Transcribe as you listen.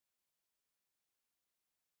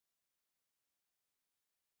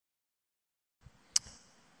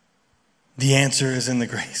The answer is in the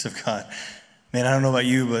grace of God. Man, I don't know about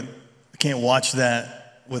you, but I can't watch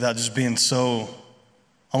that without just being so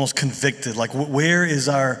almost convicted. Like, where is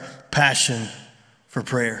our passion for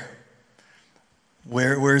prayer?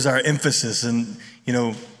 Where's our emphasis? And,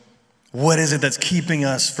 what is it that's keeping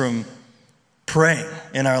us from praying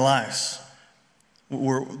in our lives?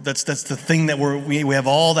 That's the thing that we have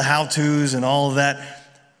all the how-tos and all of that.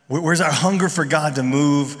 Where's our hunger for God to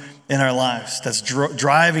move in our lives that's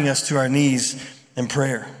driving us to our knees in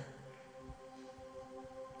prayer?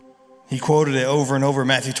 He quoted it over and over in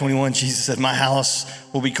Matthew 21. Jesus said, "My house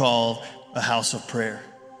will be called a house of prayer."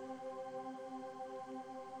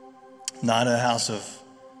 Not a house of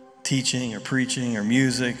teaching or preaching or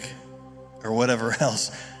music or whatever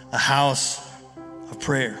else. A house of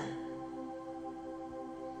prayer.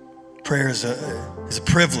 Prayer is a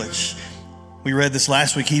privilege. We read this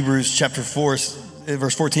last week. Hebrews chapter 4,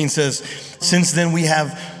 verse 14 says, "Since then we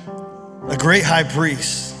have a great high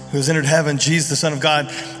priest who has entered heaven, Jesus, the Son of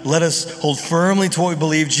God. Let us hold firmly to what we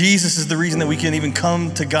believe." Jesus is the reason that we can even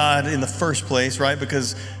come to God in the first place, right?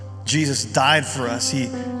 Because Jesus died for us. He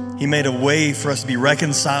made a way for us to be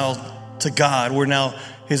reconciled to God. We're now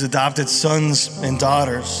his adopted sons and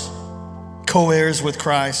daughters, co-heirs with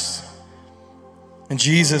Christ. And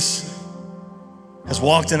Jesus has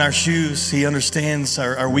walked in our shoes. He understands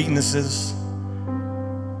our weaknesses.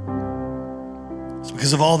 So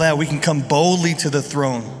because of all that, we can come boldly to the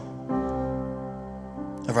throne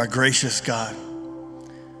of our gracious God.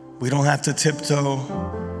 We don't have to tiptoe.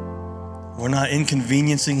 We're not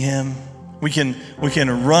inconveniencing him. We can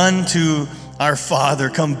run to our Father,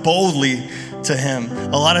 come boldly to him.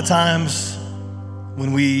 A lot of times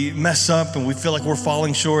when we mess up and we feel like we're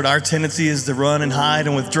falling short, our tendency is to run and hide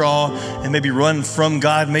and withdraw and maybe run from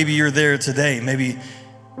God. Maybe you're there today. Maybe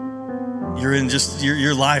you're in just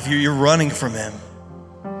your life, you're running from him.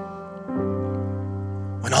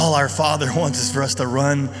 When all our Father wants is for us to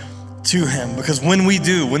run to him. Because when we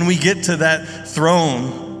get to that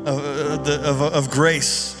throne of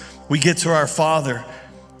grace, we get to our Father,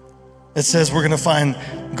 it says we're going to find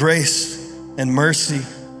grace and mercy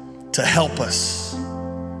to help us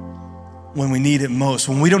when we need it most.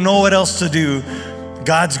 When we don't know what else to do,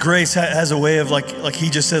 God's grace has a way of, like he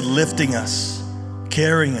just said, lifting us,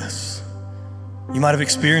 carrying us. You might have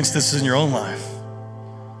experienced this in your own life.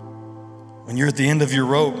 When you're at the end of your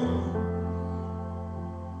rope,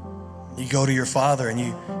 you go to your Father and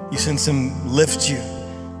you sense him lift you.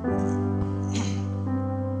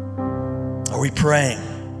 Are we praying?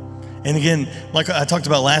 And again, like I talked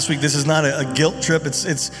about last week, this is not a guilt trip.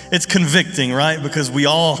 It's convicting, right? Because we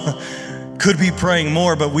all could be praying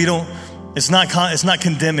more, but we don't. It's not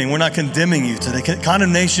condemning. We're not condemning you today.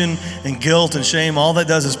 Condemnation and guilt and shame, all that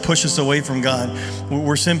does is push us away from God.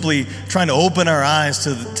 We're simply trying to open our eyes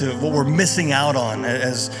to what we're missing out on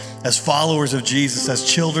as followers of Jesus, as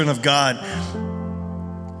children of God.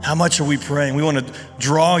 How much are we praying? We want to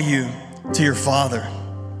draw you to your Father.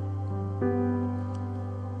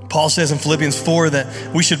 Paul says in Philippians 4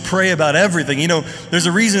 that we should pray about everything. There's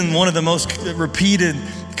a reason one of the most repeated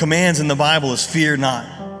commands in the Bible is fear not.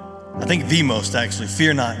 I think the most, actually.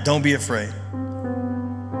 Fear not. Don't be afraid.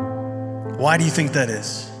 Why do you think that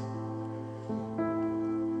is?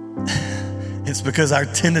 It's because our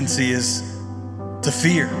tendency is to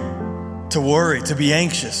fear, to worry, to be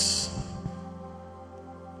anxious.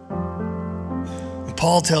 And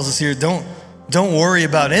Paul tells us here, don't worry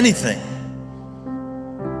about anything.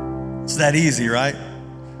 It's that easy, right?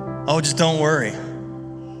 Oh, just don't worry.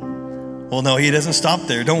 Well, no, he doesn't stop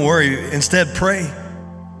there. Don't worry. Instead, pray.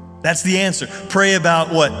 That's the answer. Pray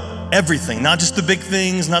about what? Everything. Not just the big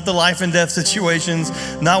things, not the life and death situations,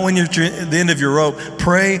 not when you're at the end of your rope.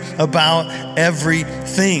 Pray about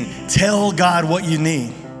everything. Tell God what you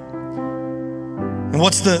need. And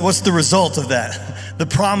what's the result of that? The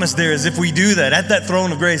promise there is if we do that, at that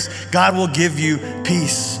throne of grace, God will give you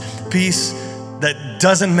peace. Peace that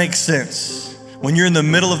doesn't make sense. When you're in the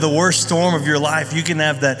middle of the worst storm of your life, you can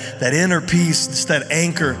have that inner peace, just that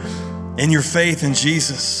anchor in your faith in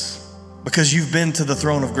Jesus, because you've been to the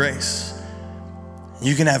throne of grace.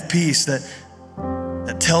 You can have peace that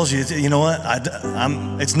tells you, you know what,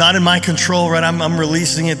 it's not in my control, right? I'm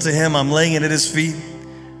releasing it to him. I'm laying it at his feet,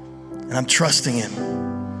 and I'm trusting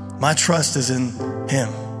him. My trust is in him.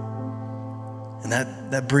 And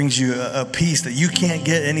that brings you a peace that you can't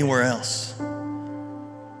get anywhere else.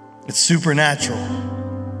 It's supernatural.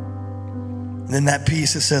 And then that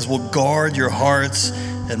peace, it says, will guard your hearts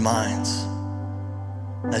and minds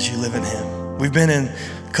as you live in him. We've been in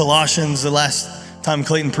Colossians. The last time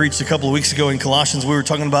Clayton preached a couple of weeks ago in Colossians, we were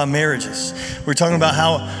talking about marriages. We were talking about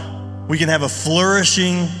how we can have a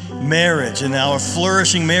flourishing marriage. And now a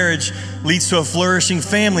flourishing marriage leads to a flourishing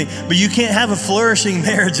family. But you can't have a flourishing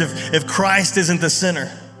marriage if Christ isn't the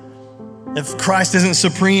center, if Christ isn't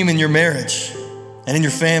supreme in your marriage and in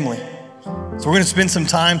your family. So we're going to spend some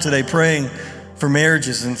time today praying for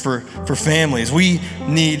marriages and for families. We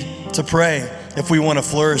need to pray if we want a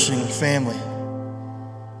flourishing family.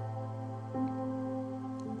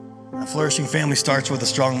 A flourishing family starts with a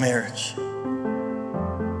strong marriage.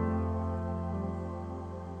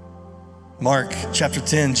 Mark chapter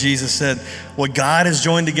 10, Jesus said, "What God has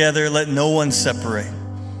joined together, let no one separate."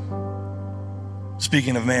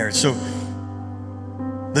 Speaking of marriage. So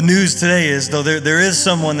the news today is, though, there is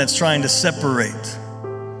someone that's trying to separate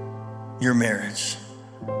your marriage.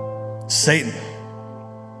 Satan.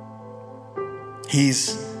 He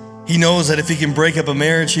knows that if he can break up a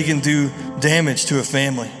marriage, he can do damage to a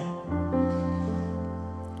family.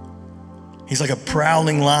 He's like a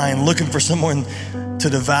prowling lion looking for someone to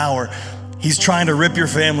devour. He's trying to rip your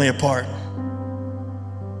family apart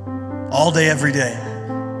all day, every day.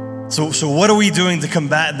 So what are we doing to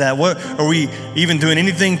combat that? What are we even doing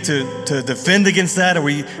anything to defend against that? Are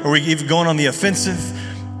we even going on the offensive?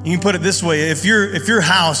 You can put it this way: if your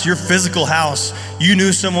house, your physical house, you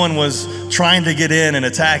knew someone was trying to get in and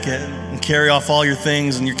attack it and carry off all your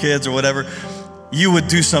things and your kids or whatever, you would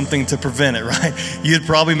do something to prevent it, right? You'd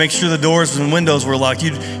probably make sure the doors and windows were locked.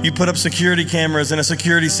 You'd put up security cameras and a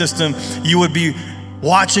security system. You would be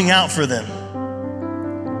watching out for them.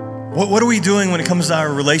 What are we doing when it comes to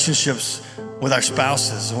our relationships with our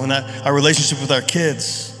spouses, when our relationship with our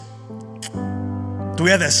kids? Do we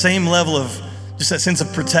have that same level of just that sense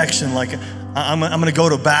of protection? Like, I'm going to go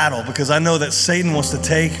to battle because I know that Satan wants to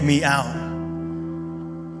take me out.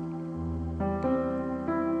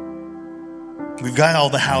 We've got all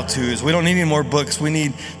the how-tos. We don't need any more books. We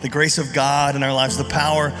need the grace of God in our lives, the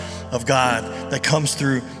power of God that comes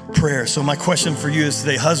through prayer. So my question for you is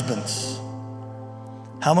today, husbands,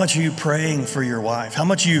 how much are you praying for your wife? How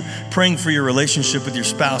much are you praying for your relationship with your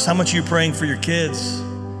spouse? How much are you praying for your kids?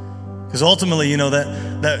 Because ultimately, you know,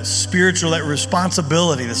 that spiritual, that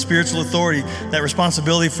responsibility, the spiritual authority, that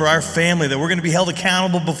responsibility for our family, that we're going to be held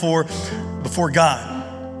accountable before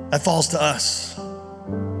God, that falls to us.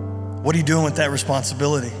 What are you doing with that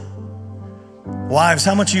responsibility? Wives,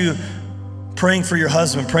 how much are you praying for your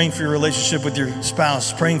husband, praying for your relationship with your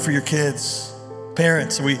spouse, praying for your kids?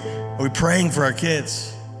 Parents, are we praying for our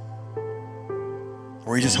kids? Or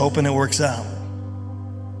are we just hoping it works out?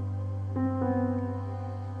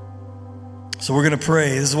 So we're going to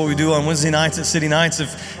pray. This is what we do on Wednesday nights at City Nights.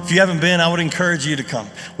 If you haven't been, I would encourage you to come.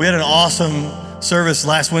 We had an awesome service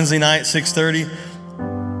last Wednesday night, 6:30.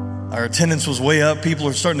 Our attendance was way up. People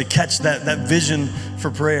are starting to catch that vision for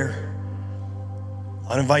prayer.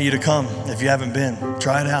 I'd invite you to come if you haven't been.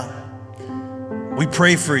 Try it out. We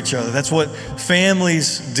pray for each other. That's what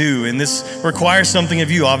families do. And this requires something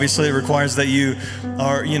of you. Obviously, it requires that you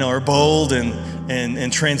are bold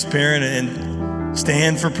and transparent and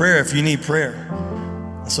stand for prayer if you need prayer.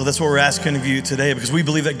 So that's what we're asking of you today, because we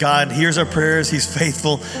believe that God hears our prayers. He's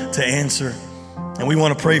faithful to answer. And we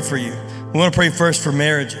want to pray for you. We want to pray first for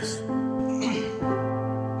marriages.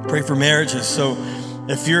 Pray for marriages. So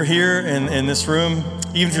if you're here in this room,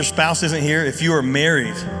 even if your spouse isn't here, if you are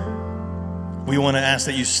married, we want to ask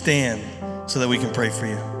that you stand so that we can pray for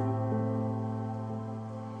you.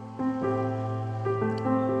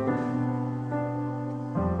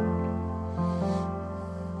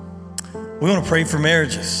 We want to pray for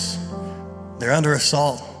marriages. They're under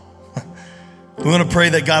assault. We want to pray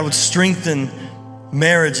that God would strengthen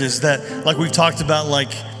marriages, that, like we've talked about,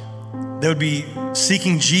 like they would be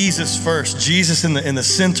seeking Jesus first, Jesus in the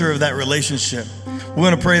center of that relationship. We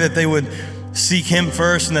want to pray that they would seek Him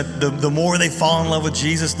first, and that the more they fall in love with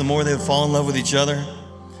Jesus, the more they would fall in love with each other.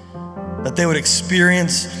 That they would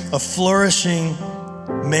experience a flourishing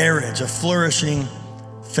marriage, a flourishing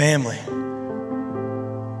family.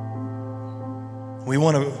 We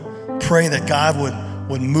want to pray that God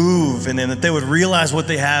would move, and then that they would realize what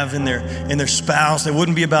they have in their spouse. It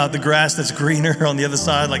wouldn't be about the grass that's greener on the other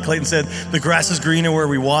side. Like Clayton said, the grass is greener where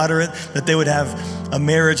we water it. That they would have a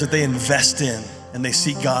marriage that they invest in and they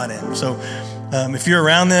seek God in. So if you're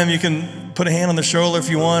around them, you can put a hand on their shoulder if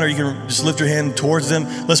you want, or you can just lift your hand towards them.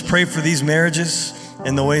 Let's pray for these marriages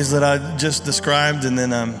in the ways that I just described, and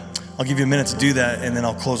then I'll give you a minute to do that, and then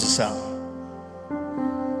I'll close us out.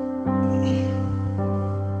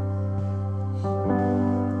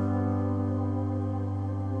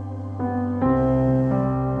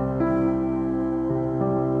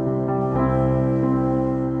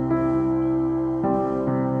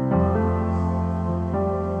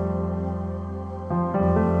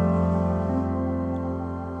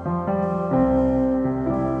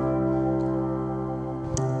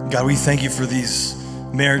 God, we thank you for these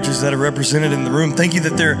marriages that are represented in the room. Thank you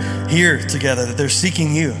that they're here together, that they're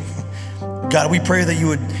seeking you. God, we pray that you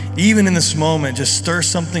would, even in this moment, just stir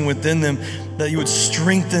something within them, that you would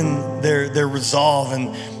strengthen their resolve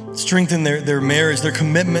and strengthen their marriage, their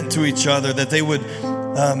commitment to each other, that they would,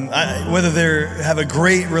 whether they have a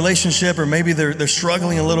great relationship or maybe they're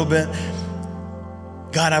struggling a little bit,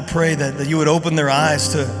 God, I pray that you would open their eyes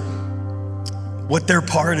to what their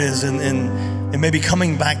part is and maybe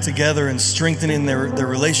coming back together and strengthening their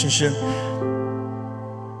relationship.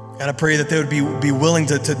 God, I pray that they would be willing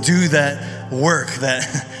to do that work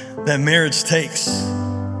that marriage takes.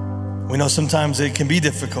 We know sometimes it can be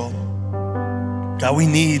difficult. God, we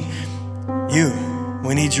need you.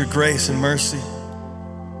 We need your grace and mercy.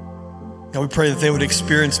 God, we pray that they would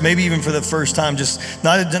experience, maybe even for the first time, just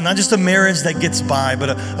not just a marriage that gets by, but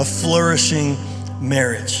a flourishing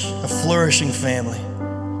marriage, a flourishing family.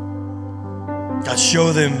 God,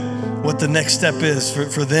 show them what the next step is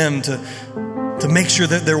for them to make sure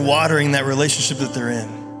that they're watering that relationship that they're in,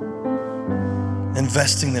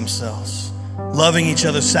 investing themselves, loving each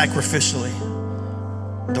other sacrificially,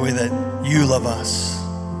 the way that you love us,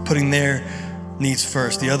 putting their needs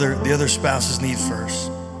first, the other spouse's need first.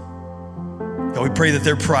 God, we pray that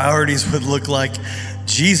their priorities would look like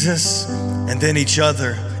Jesus and then each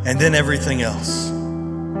other and then everything else.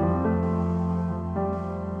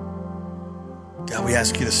 God, we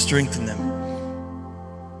ask you to strengthen them,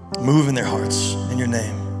 move in their hearts in your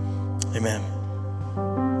name. Amen.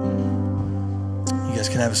 You guys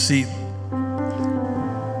can have a seat.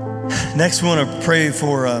 Next, we want to pray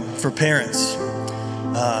for parents.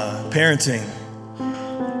 Parenting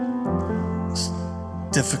is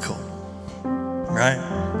difficult, right?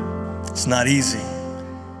 It's not easy.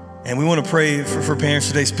 And we want to pray for parents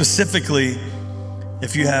today, specifically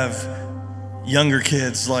if you have younger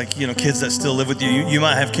kids, like, kids that still live with you. You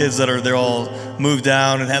might have kids they're all moved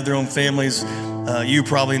out and have their own families. You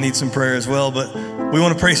probably need some prayer as well, but we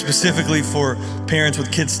want to pray specifically for parents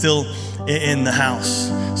with kids still in the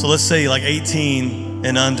house. So let's say like 18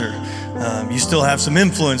 and under. You still have some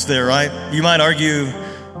influence there, right? You might argue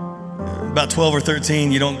about 12 or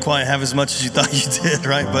 13, you don't quite have as much as you thought you did,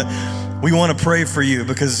 right? But we want to pray for you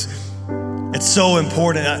because it's so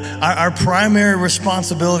important. Our primary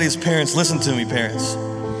responsibility as parents, listen to me, parents.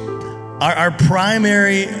 Our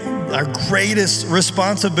greatest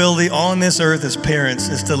responsibility on this earth as parents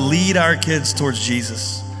is to lead our kids towards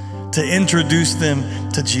Jesus, to introduce them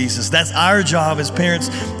to Jesus. That's our job as parents.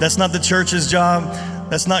 That's not the church's job.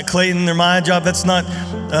 That's not Clayton or my job. That's not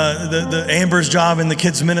the Amber's job in the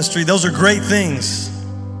kids' ministry. Those are great things.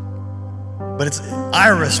 But it's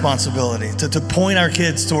our responsibility to point our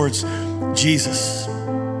kids towards Jesus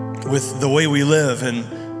with the way we live and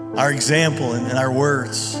our example and our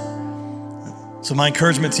words. So my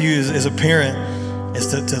encouragement to you as a parent is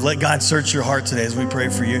to let God search your heart today as we pray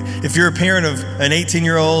for you. If you're a parent of an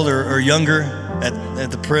 18-year-old or younger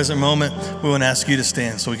at the present moment, we want to ask you to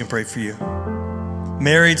stand so we can pray for you.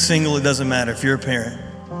 Married, single, it doesn't matter if you're a parent.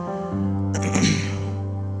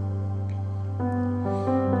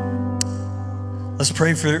 Let's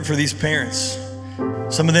pray for these parents.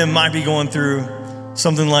 Some of them might be going through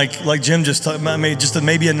something like Jim just talked about,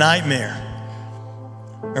 maybe a nightmare.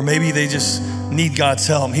 Or maybe they just need God's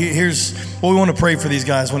help. Here's what we want to pray for these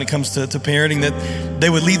guys when it comes to parenting, that they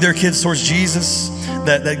would lead their kids towards Jesus,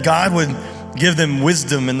 that God would give them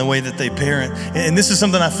wisdom in the way that they parent. And this is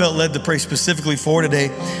something I felt led to pray specifically for today,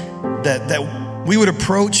 that we would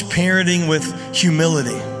approach parenting with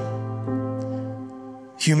humility.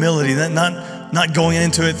 Humility, that not going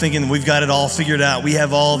into it thinking we've got it all figured out. We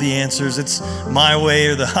have all the answers. It's my way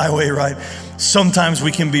or the highway, right? Sometimes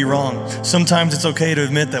we can be wrong. Sometimes it's okay to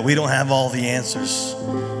admit that we don't have all the answers.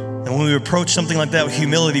 And when we approach something like that with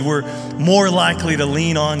humility, we're more likely to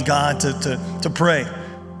lean on God to pray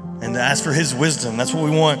and to ask for his wisdom. That's what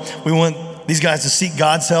we want. We want these guys to seek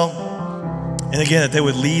God's help. And again, that they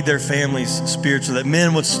would lead their families spiritually, that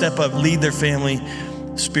men would step up, lead their family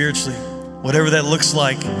spiritually, whatever that looks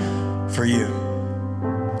like for you.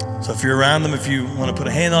 So if you're around them, if you want to put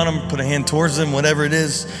a hand on them, put a hand towards them, whatever it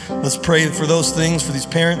is, let's pray for those things, for these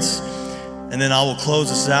parents. And then I will close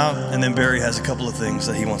this out, and then Barry has a couple of things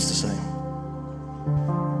that he wants to say.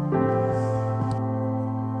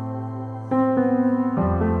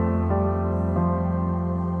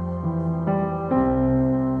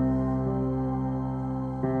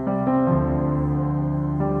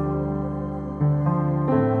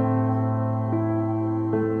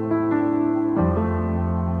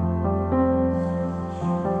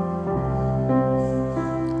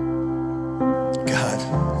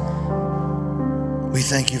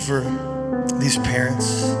 Thank you for these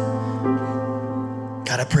parents.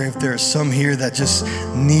 God, I pray if there are some here that just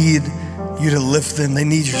need you to lift them, they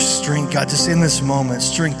need your strength. God, just in this moment,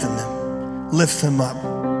 strengthen them, lift them up,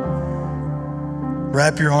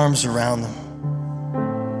 wrap your arms around them.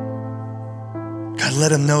 God, let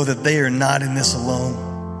them know that they are not in this alone,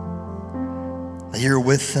 that you're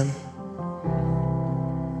with them.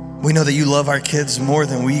 We know that you love our kids more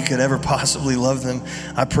than we could ever possibly love them.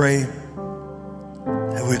 I pray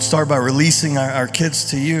that we would start by releasing our kids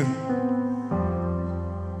to you,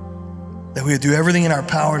 that we would do everything in our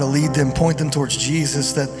power to lead them, point them towards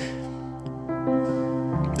Jesus, that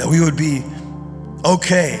we would be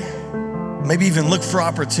okay, maybe even look for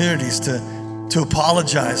opportunities to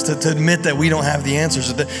apologize, to admit that we don't have the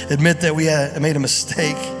answers, to admit that we made a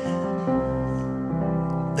mistake,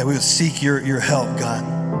 that we would seek your help, God.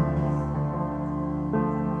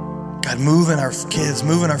 God, move in our kids,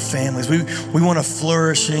 move in our families. We want a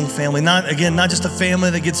flourishing family, not just a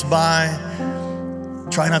family that gets by,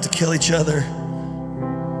 try not to kill each other.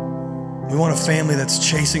 We want a family that's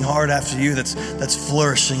chasing hard after you, that's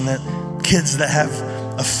flourishing, that kids that have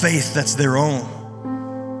a faith that's their own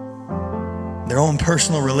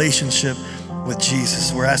personal relationship with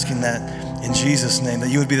Jesus. We're asking that in Jesus' name, that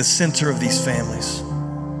you would be the center of these families.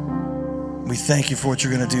 We thank you for what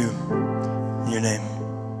you're gonna do in your name.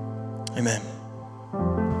 Amen.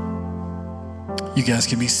 You guys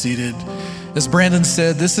can be seated. As Brandon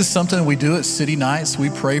said, this is something we do at City Nights. We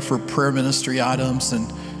pray for prayer ministry items,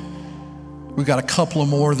 and we've got a couple of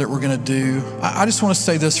more that we're gonna do. I just wanna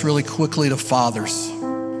say this really quickly to fathers.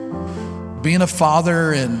 Being a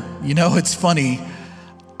father, and you know, it's funny,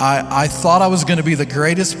 I thought I was gonna be the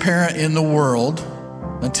greatest parent in the world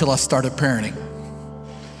until I started parenting.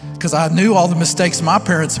 Because I knew all the mistakes my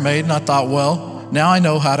parents made, and I thought, well, now I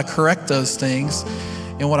know how to correct those things.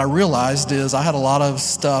 And what I realized is I had a lot of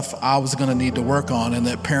stuff I was gonna need to work on and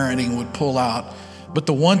that parenting would pull out. But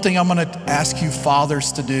the one thing I'm gonna ask you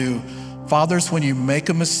fathers to do, fathers, when you make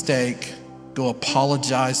a mistake, go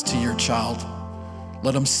apologize to your child.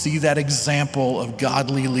 Let them see that example of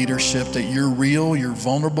godly leadership, that you're real, you're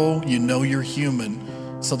vulnerable, you know you're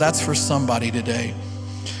human. So that's for somebody today.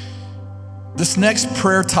 This next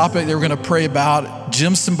prayer topic that we're gonna pray about,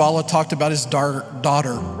 Jim Cymbala talked about his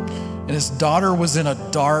daughter. And his daughter was in a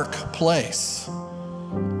dark place,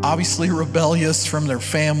 obviously rebellious from their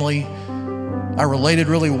family. I related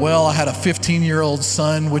really well. I had a 15-year-old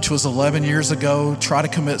son, which was 11 years ago, try to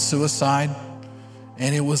commit suicide.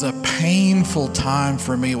 And it was a painful time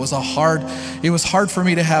for me. It was hard for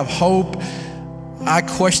me to have hope. I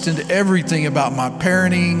questioned everything about my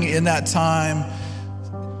parenting in that time.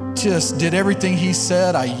 Just did everything he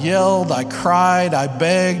said. I yelled, I cried, I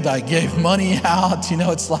begged, I gave money out. You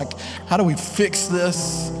know, it's like, how do we fix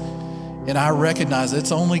this? And I recognize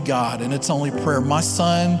it's only God and it's only prayer. My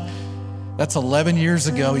son, that's 11 years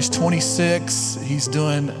ago. He's 26. He's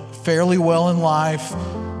doing fairly well in life.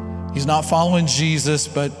 He's not following Jesus,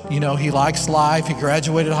 but you know, he likes life. He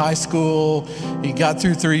graduated high school. He got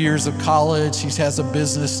through 3 years of college. He has a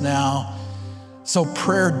business now. So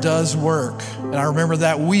prayer does work. And I remember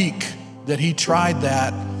that week that he tried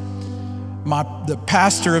that, the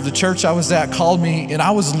pastor of the church I was at called me, and I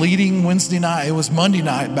was leading Wednesday night. It was Monday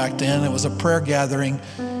night back then. It was a prayer gathering.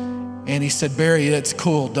 And he said, Barry, it's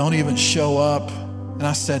cool. Don't even show up. And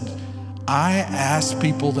I said, I ask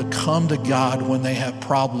people to come to God when they have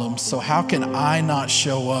problems. So how can I not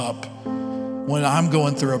show up when I'm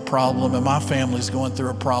going through a problem and my family's going through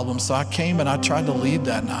a problem? So I came and I tried to lead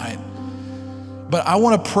that night. But I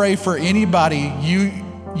want to pray for anybody.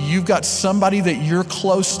 You've got somebody that you're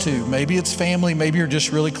close to. Maybe it's family, maybe you're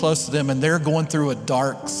just really close to them and they're going through a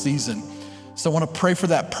dark season. So I want to pray for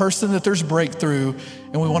that person that there's breakthrough,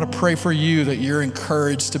 and we want to pray for you that you're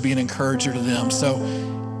encouraged to be an encourager to them. So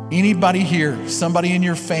anybody here, somebody in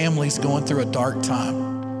your family's going through a dark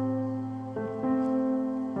time.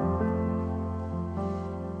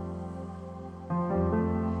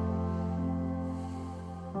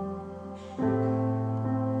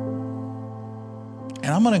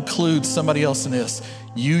 And I'm going to include somebody else in this.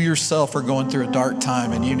 You yourself are going through a dark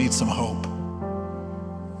time and you need some hope.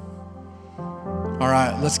 All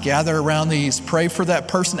right, let's gather around these. Pray for that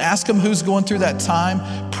person. Ask them who's going through that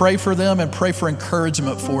time. Pray for them and pray for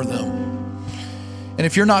encouragement for them. And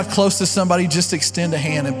if you're not close to somebody, just extend a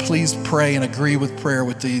hand and please pray and agree with prayer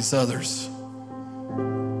with these others.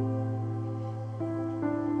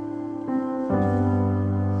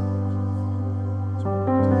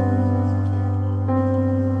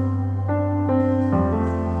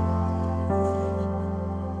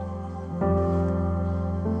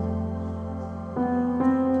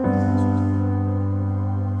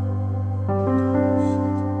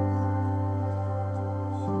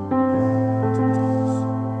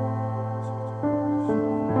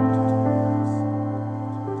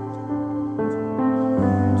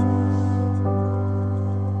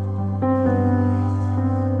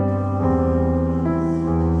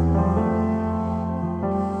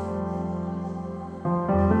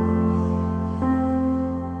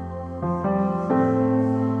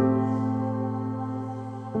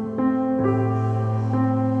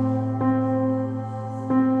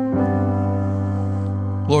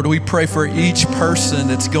 Lord, we pray for each person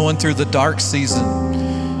that's going through the dark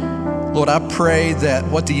season. Lord, I pray that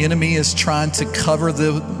what the enemy is trying to cover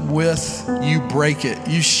them with, you break it,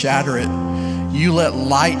 you shatter it, you let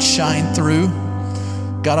light shine through.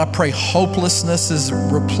 God, I pray hopelessness is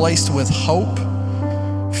replaced with hope.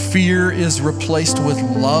 Fear is replaced with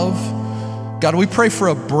love. God, we pray for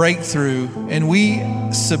a breakthrough, and we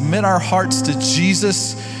submit our hearts to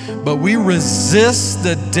Jesus, but we resist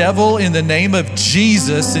the devil in the name of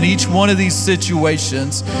Jesus in each one of these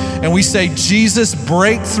situations. And we say, Jesus,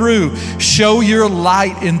 break through. Show your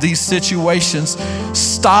light in these situations.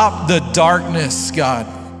 Stop the darkness, God.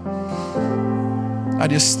 I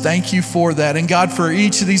just thank you for that. And God, for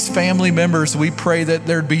each of these family members, we pray that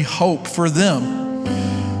there'd be hope for them.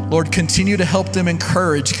 Lord, continue to help them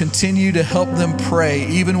encourage, continue to help them pray,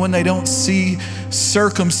 even when they don't see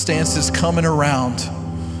circumstances coming around.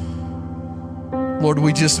 Lord,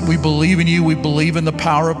 we believe in you. We believe in the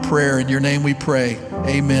power of prayer. In your name we pray.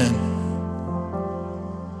 Amen.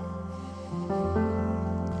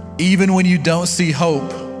 Even when you don't see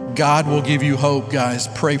hope, God will give you hope, guys.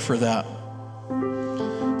 Pray for that.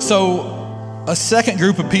 So a second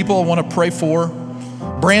group of people I want to pray for.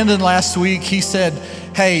 Brandon last week, he said,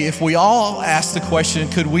 hey, if we all ask the question,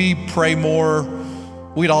 could we pray more?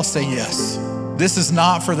 We'd all say yes. This is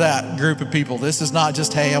not for that group of people. This is not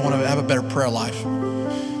just, hey, I want to have a better prayer life.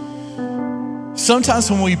 Sometimes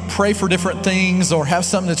when we pray for different things or have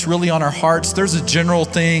something that's really on our hearts, there's a general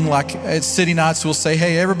thing, like at City Nights, we'll say,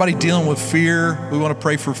 hey, everybody dealing with fear, we want to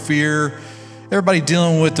pray for fear. Everybody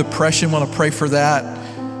dealing with depression, want to pray for that.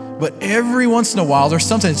 But every once in a while, there's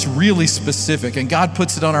something that's really specific, and God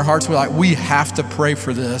puts it on our hearts. We're like, we have to pray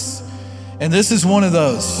for this. And this is one of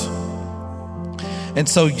those. And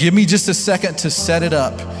so give me just a second to set it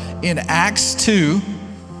up. In Acts 2,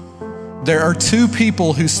 there are two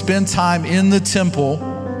people who spend time in the temple,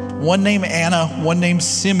 one named Anna, one named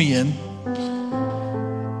Simeon.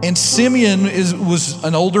 And Simeon was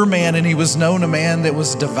an older man, and he was known a man that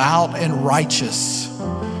was devout and righteous.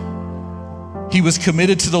 He was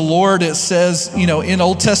committed to the Lord. It says, in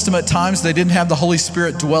Old Testament times, they didn't have the Holy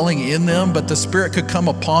Spirit dwelling in them, but the Spirit could come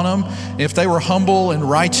upon them. And if they were humble and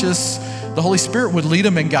righteous, the Holy Spirit would lead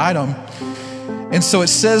them and guide them. And so it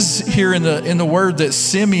says here in the word that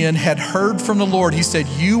Simeon had heard from the Lord. He said,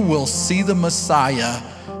 you will see the Messiah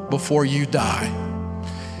before you die.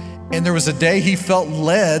 And there was a day he felt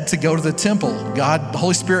led to go to the temple. The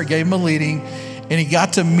Holy Spirit gave him a leading, and he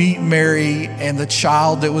got to meet Mary and the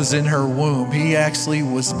child that was in her womb. He actually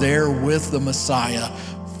was there with the Messiah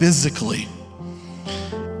physically.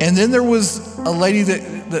 And then there was a lady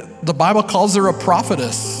that the Bible calls her a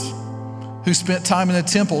prophetess who spent time in the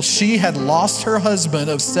temple. She had lost her husband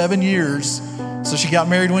of 7 years. So she got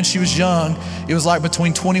married when she was young. It was like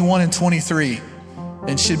between 21 and 23.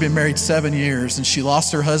 And she'd been married 7 years, and she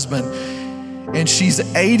lost her husband. And she's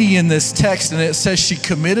 80 in this text, and it says she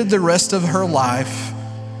committed the rest of her life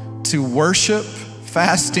to worship,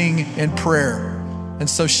 fasting, and prayer. And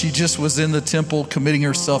so she just was in the temple committing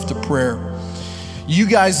herself to prayer. You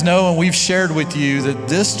guys know, and we've shared with you, that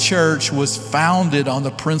this church was founded on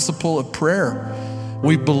the principle of prayer.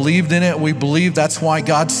 We believed in it. We believe that's why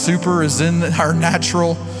God's super is in our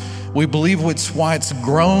natural. We believe it's why it's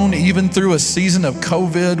grown even through a season of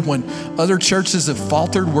COVID when other churches have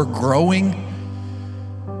faltered. We're growing.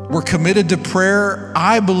 We're committed to prayer.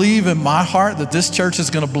 I believe in my heart that this church is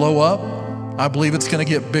going to blow up. I believe it's going to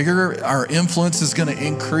get bigger. Our influence is going to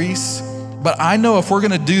increase. But I know if we're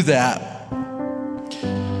going to do that,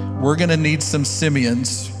 we're going to need some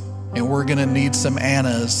Simeons, and we're going to need some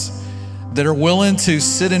Annas that are willing to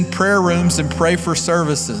sit in prayer rooms and pray for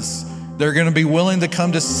services. They're going to be willing to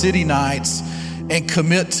come to City Nights and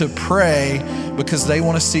commit to pray because they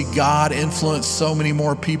want to see God influence so many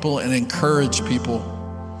more people and encourage people.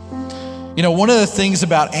 One of the things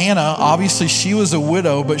about Anna, obviously she was a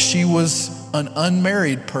widow, but she was an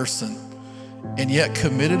unmarried person and yet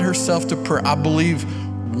committed herself to prayer. I believe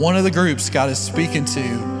one of the groups God is speaking to.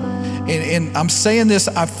 And I'm saying this,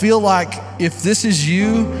 I feel like if this is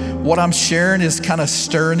you, what I'm sharing is kind of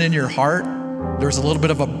stirring in your heart. There's a little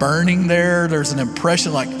bit of a burning there. There's an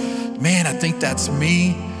impression like, man, I think that's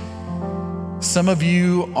me. Some of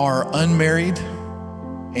you are unmarried,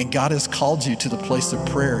 and God has called you to the place of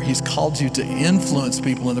prayer. He's called you to influence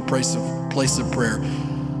people in the place of prayer.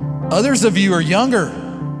 Others of you are younger,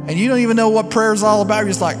 and you don't even know what prayer is all about. You're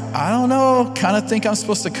just like, I don't know, kind of think I'm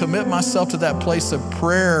supposed to commit myself to that place of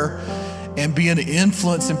prayer and be an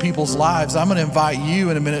influence in people's lives. I'm going to invite you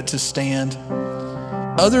in a minute to stand.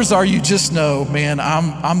 Others are, you just know, man,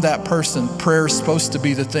 I'm that person. Prayer is supposed to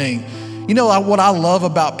be the thing. You know what I love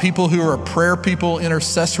about people who are prayer people,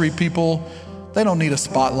 intercessory people? They don't need a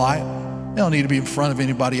spotlight. They don't need to be in front of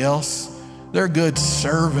anybody else. They're good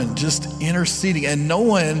serving, just interceding and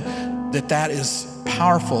knowing that that is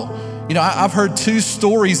powerful. You know, I've heard 2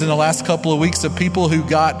 stories in the last couple of weeks of people who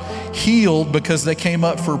got healed because they came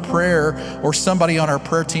up for prayer or somebody on our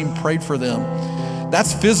prayer team prayed for them.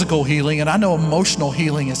 That's physical healing, and I know emotional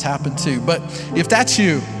healing has happened too. But if that's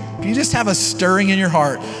you, if you just have a stirring in your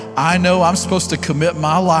heart, I know I'm supposed to commit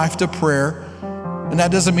my life to prayer. And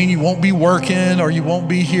that doesn't mean you won't be working or you won't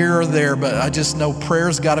be here or there, but I just know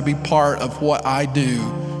prayer's got to be part of what I do.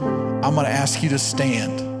 I'm going to ask you to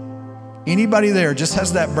stand. Anybody there just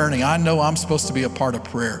has that burning. I know I'm supposed to be a part of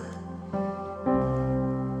prayer.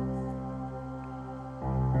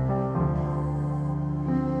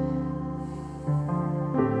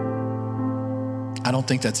 I don't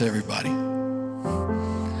think that's everybody.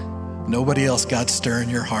 Nobody else God's stirring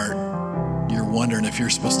your heart. You're wondering if you're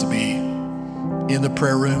supposed to be in the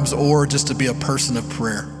prayer rooms or just to be a person of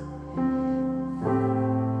prayer.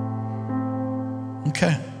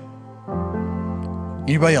 Okay.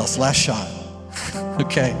 Anybody else? Last shot.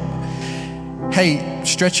 Okay. Hey,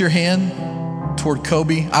 stretch your hand toward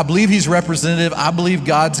Kobe. I believe he's representative. I believe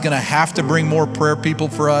God's going to have to bring more prayer people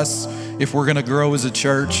for us if we're going to grow as a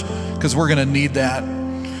church, because we're going to need that.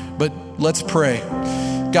 But let's pray.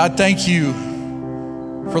 God, thank you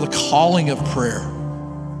for the calling of prayer.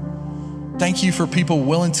 Thank you for people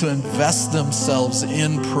willing to invest themselves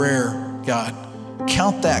in prayer, God.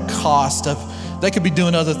 Count that cost of, they could be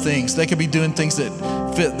doing other things. They could be doing things that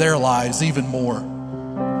fit their lives even more.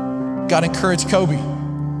 God, encourage Kobe.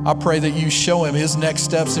 I pray that you show him his next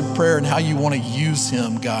steps in prayer and how you want to use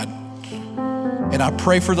him, God. And I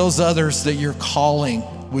pray for those others that you're calling.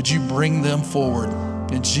 Would you bring them forward?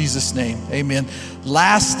 In Jesus' name, amen.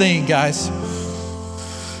 Last thing, guys.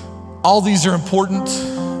 All these are important,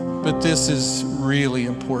 but this is really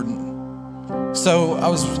important. So I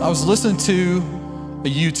was listening to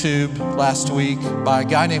a YouTube last week by a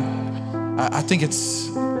guy named, I think is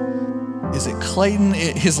it Clayton?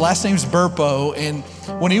 His last name's Burpo. And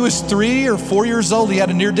when he was 3 or 4 years old, he had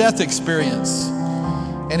a near-death experience.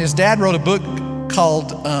 And his dad wrote a book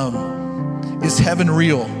called Is Heaven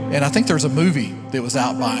Real? And I think there's a movie that was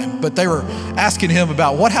out by him. But they were asking him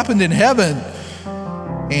about what happened in heaven.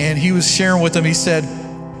 And he was sharing with them, he said,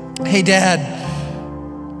 hey, Dad,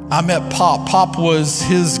 I met Pop. Pop was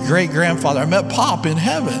his great-grandfather. I met Pop in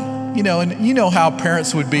heaven. You know, and you know how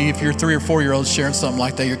parents would be if you're 3 or 4 year olds sharing something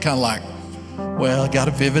like that. You're kind of like, well, I got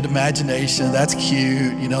a vivid imagination. That's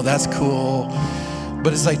cute. You know, that's cool.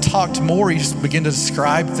 But as they talked more, he just began to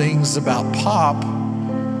describe things about Pop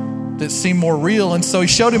that seemed more real. And so he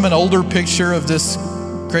showed him an older picture of this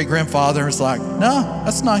great-grandfather. It's like, no,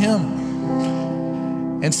 that's not him.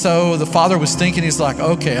 And so the father was thinking, he's like,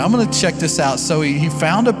 okay, I'm going to check this out. So he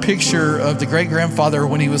found a picture of the great-grandfather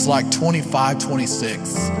when he was like 25,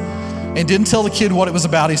 26, and didn't tell the kid what it was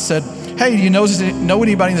about. He said, hey, do you know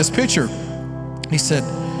anybody in this picture? He said,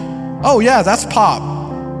 oh yeah, that's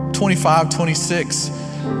Pop, 25, 26.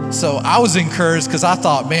 So I was encouraged because I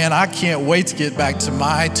thought, man, I can't wait to get back to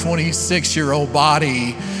my 26-year-old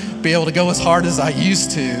body, be able to go as hard as I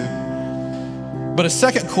used to. But a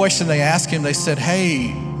second question they asked him, they said,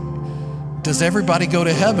 hey, does everybody go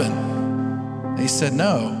to heaven? And he said,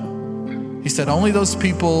 no. He said, only those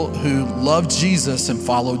people who love Jesus and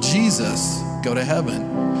follow Jesus go to heaven.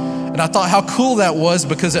 And I thought how cool that was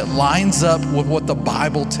because it lines up with what the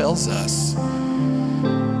Bible tells us.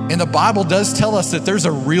 And the Bible does tell us that there's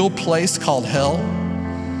a real place called hell.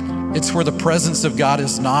 It's where the presence of God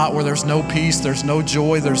is not, where there's no peace, there's no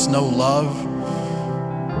joy, there's no love.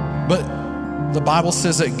 But the Bible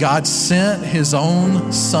says that God sent his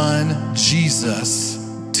own son, Jesus,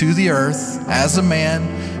 to the earth as a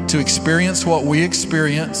man to experience what we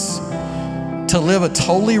experience, to live a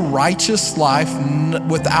totally righteous life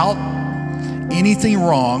without anything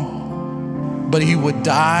wrong, but he would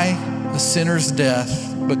die a sinner's death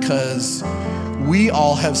because we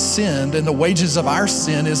all have sinned, and the wages of our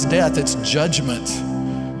sin is death. It's judgment.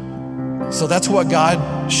 So that's what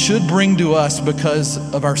God should bring to us because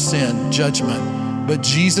of our sin, judgment. But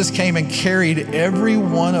Jesus came and carried every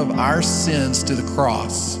one of our sins to the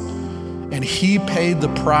cross. And he paid the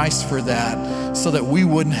price for that so that we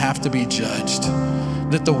wouldn't have to be judged.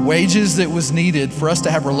 That the wages that was needed for us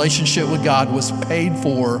to have a relationship with God was paid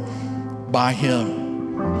for by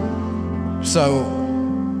him. So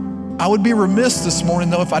I would be remiss this morning,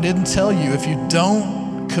 though, if I didn't tell you, if you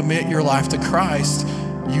don't commit your life to Christ,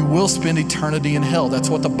 you will spend eternity in hell. That's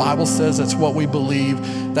what the Bible says. That's what we believe.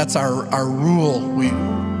 That's our rule. We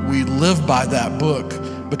live by that book.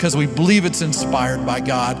 because we believe it's inspired by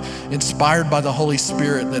God, inspired by the Holy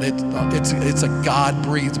Spirit, that it's a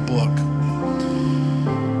God-breathed book.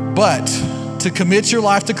 But to commit your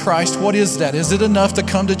life to Christ, what is that? Is it enough to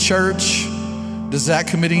come to church? Does that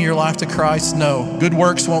committing your life to Christ? No, good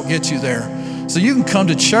works won't get you there. So you can come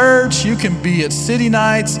to church, you can be at City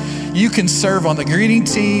Nights, you can serve on the greeting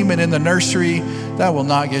team and in the nursery. That will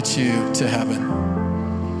not get you to heaven.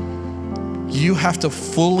 You have to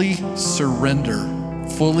fully surrender,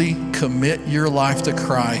 fully commit your life to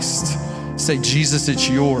Christ. Say, Jesus, it's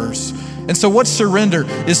yours. And so what's surrender?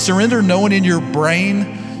 Is surrender knowing in your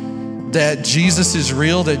brain that Jesus is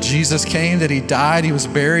real, that Jesus came, that he died, he was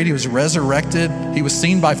buried, he was resurrected, he was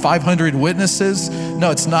seen by 500 witnesses?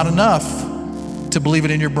 No, it's not enough to believe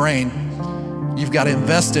it in your brain. You've got to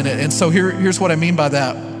invest in it. And so here's what I mean by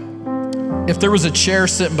that. If there was a chair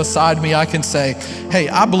sitting beside me, I can say, hey,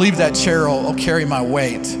 I believe that chair will carry my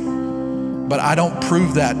weight, but I don't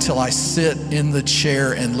prove that till I sit in the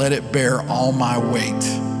chair and let it bear all my weight.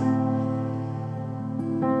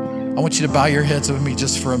 I want you to bow your heads with me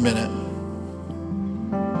just for a minute.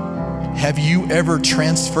 Have you ever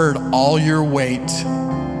transferred all your weight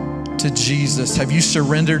to Jesus? Have you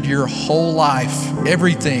surrendered your whole life,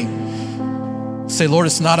 everything? Say, Lord,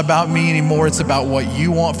 it's not about me anymore. It's about what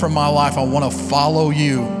you want from my life. I want to follow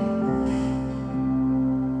you.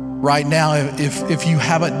 Right now, if you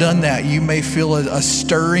haven't done that, you may feel a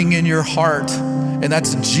stirring in your heart. And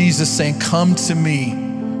that's Jesus saying, come to me.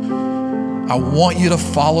 I want you to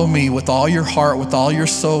follow me with all your heart, with all your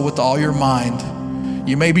soul, with all your mind.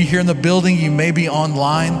 You may be here in the building. You may be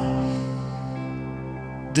online.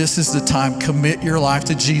 This is the time. Commit your life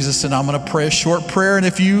to Jesus. And I'm going to pray a short prayer. And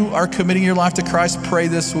if you are committing your life to Christ, pray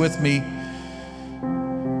this with me.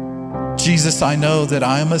 Jesus, I know that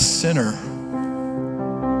I am a sinner.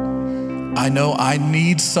 I know I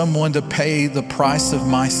need someone to pay the price of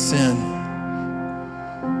my sin.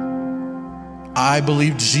 I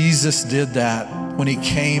believe Jesus did that when he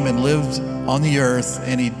came and lived on the earth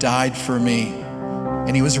and he died for me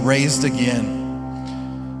and he was raised again.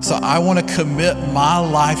 So I want to commit my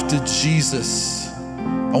life to Jesus.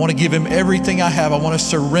 I want to give him everything I have. I want to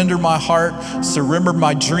surrender my heart, surrender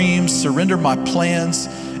my dreams, surrender my plans,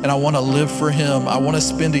 and I want to live for him. I want to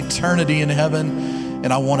spend eternity in heaven,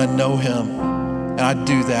 and I want to know him. And I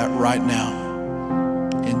do that right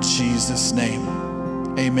now. In Jesus'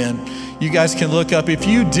 name, amen. You guys can look up. If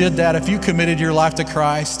you did that, if you committed your life to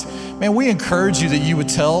Christ, man, we encourage you that you would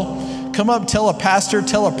come up, tell a pastor,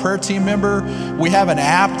 tell a prayer team member. We have an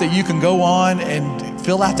app that you can go on and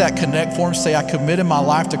fill out that connect form. Say, I committed my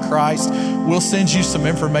life to Christ. We'll send you some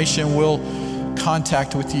information. We'll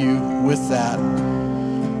contact with you with that.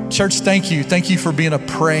 Church, thank you. Thank you for being a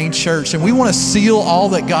praying church. And we want to seal all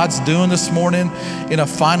that God's doing this morning in a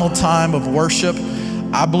final time of worship.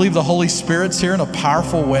 I believe the Holy Spirit's here in a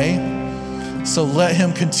powerful way. So let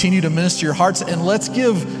him continue to minister your hearts, and let's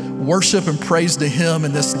give worship and praise to him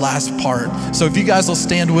in this last part. So if you guys will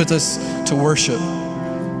stand with us to worship.